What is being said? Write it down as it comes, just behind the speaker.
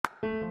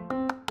You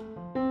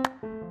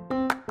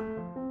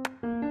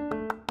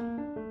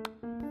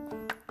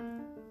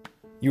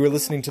are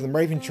listening to the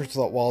Moravian Church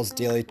Without Walls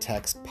Daily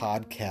Text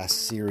podcast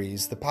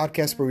series, the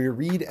podcast where we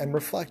read and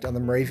reflect on the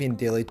Moravian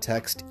Daily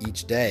Text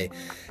each day.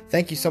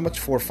 Thank you so much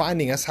for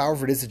finding us,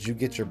 however it is that you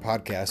get your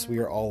podcasts. We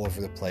are all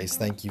over the place.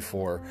 Thank you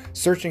for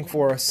searching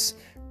for us,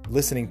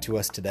 listening to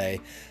us today.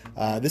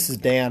 This is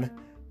Dan,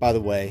 by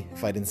the way,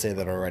 if I didn't say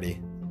that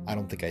already. I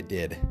don't think I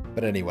did.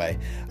 But anyway,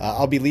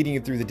 I'll be leading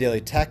you through the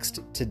daily text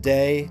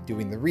today,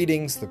 doing the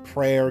readings, the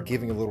prayer,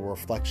 giving a little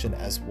reflection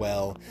as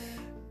well.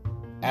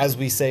 As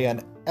we say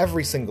on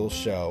every single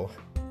show,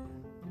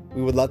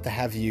 we would love to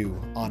have you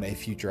on a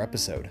future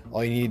episode.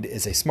 All you need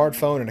is a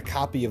smartphone and a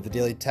copy of the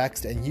Daily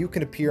Text, and you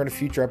can appear on a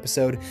future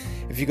episode.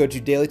 If you go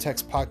to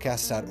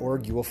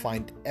dailytextpodcast.org, you will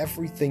find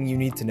everything you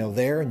need to know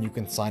there, and you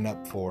can sign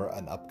up for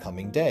an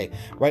upcoming day.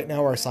 Right now,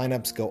 our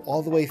signups go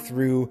all the way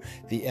through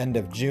the end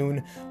of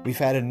June. We've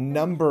had a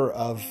number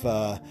of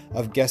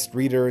guest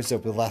readers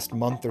over the last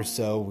month or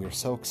so. We're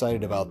so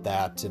excited about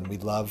that, and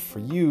we'd love for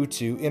you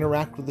to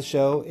interact with the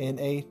show in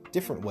a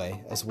different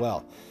way as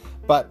well.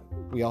 But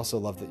we also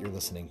love that you're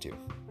listening too.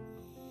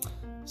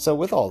 So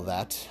with all of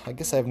that, I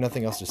guess I have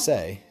nothing else to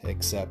say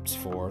except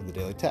for the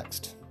daily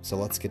text. So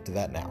let's get to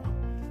that now.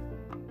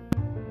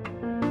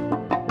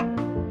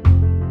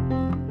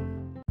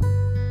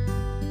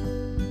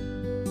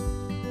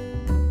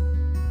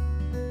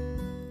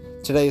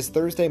 Today is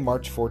Thursday,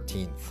 March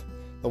 14th.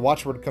 The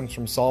watchword comes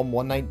from Psalm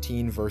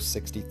 119, verse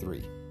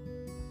 63.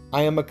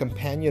 I am a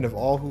companion of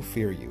all who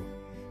fear you,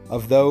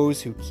 of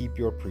those who keep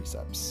your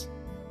precepts.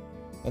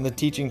 And the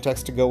teaching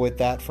text to go with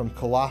that from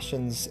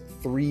Colossians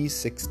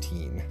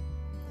 3:16.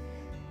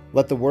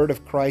 Let the word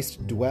of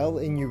Christ dwell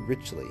in you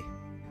richly.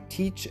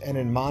 Teach and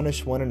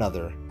admonish one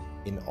another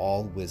in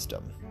all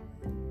wisdom.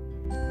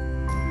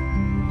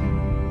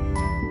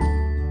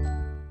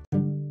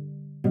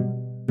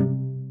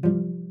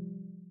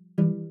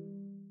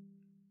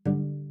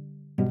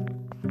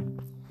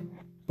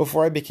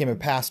 Before I became a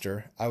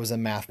pastor, I was a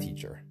math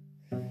teacher.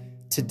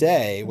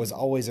 Today was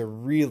always a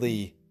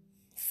really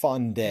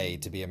fun day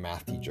to be a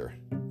math teacher.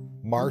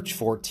 March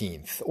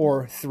 14th,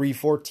 or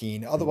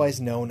 314, otherwise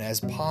known as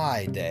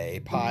Pi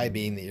Day, pi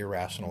being the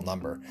irrational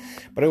number.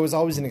 But it was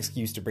always an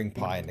excuse to bring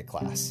pi into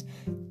class.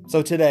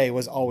 So today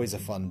was always a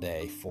fun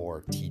day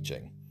for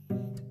teaching.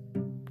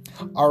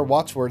 Our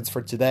watchwords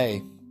for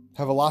today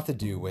have a lot to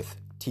do with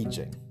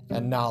teaching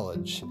and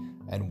knowledge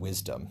and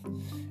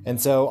wisdom. And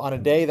so on a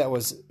day that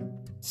was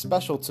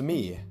special to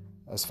me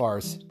as far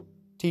as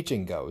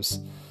teaching goes,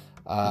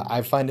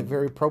 I find it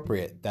very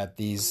appropriate that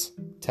these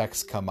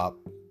texts come up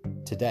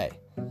today.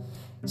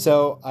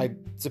 So I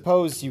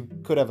suppose you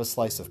could have a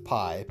slice of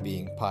pie,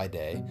 being Pi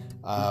Day,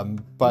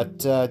 but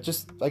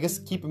just, I guess,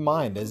 keep in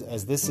mind,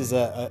 as this is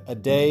a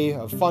day,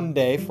 a fun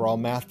day for all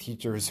math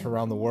teachers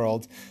around the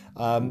world,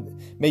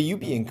 may you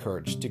be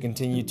encouraged to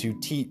continue to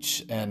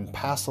teach and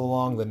pass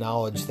along the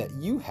knowledge that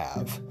you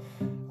have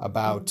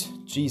about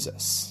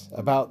Jesus,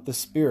 about the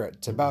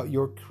Spirit, about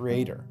your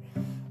Creator.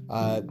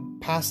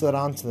 Pass that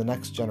on to the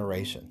next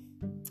generation.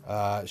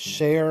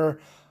 Share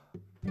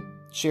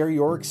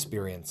your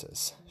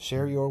experiences.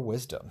 Share your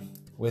wisdom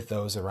with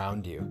those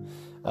around you.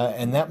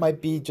 And that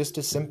might be just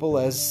as simple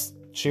as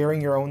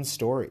sharing your own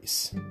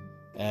stories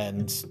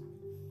and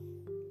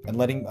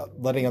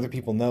letting other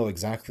people know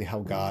exactly how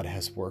God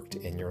has worked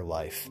in your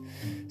life.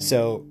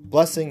 So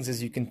blessings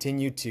as you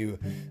continue to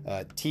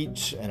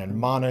teach and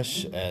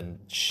admonish and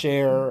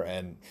share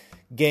and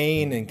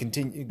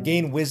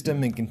gain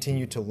wisdom and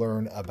continue to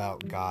learn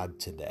about God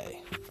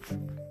today.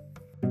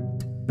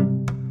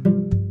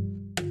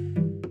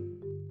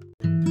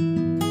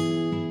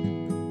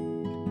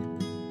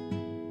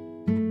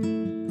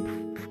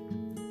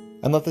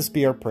 And let this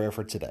be our prayer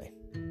for today.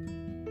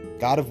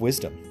 God of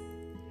wisdom,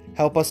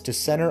 help us to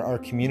center our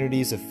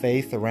communities of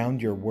faith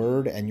around your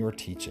word and your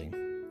teaching.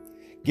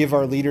 Give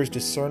our leaders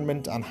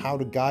discernment on how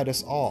to guide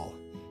us all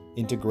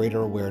into greater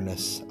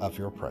awareness of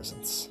your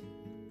presence.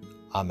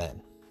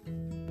 Amen.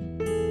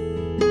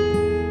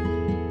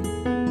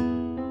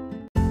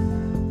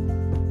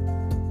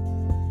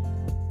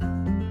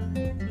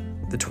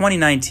 The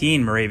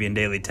 2019 Moravian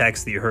Daily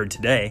Text that you heard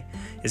today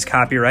is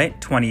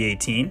copyright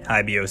 2018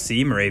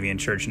 IBOC Moravian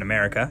Church in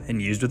America and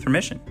used with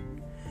permission.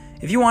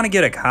 If you want to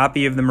get a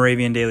copy of the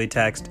Moravian Daily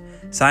Text,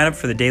 sign up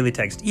for the Daily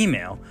Text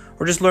email,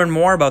 or just learn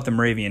more about the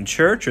Moravian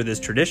Church or this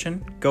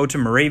tradition, go to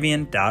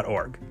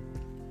moravian.org.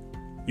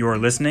 You are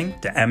listening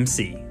to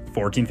MC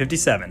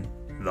 1457,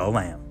 The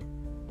Lamb.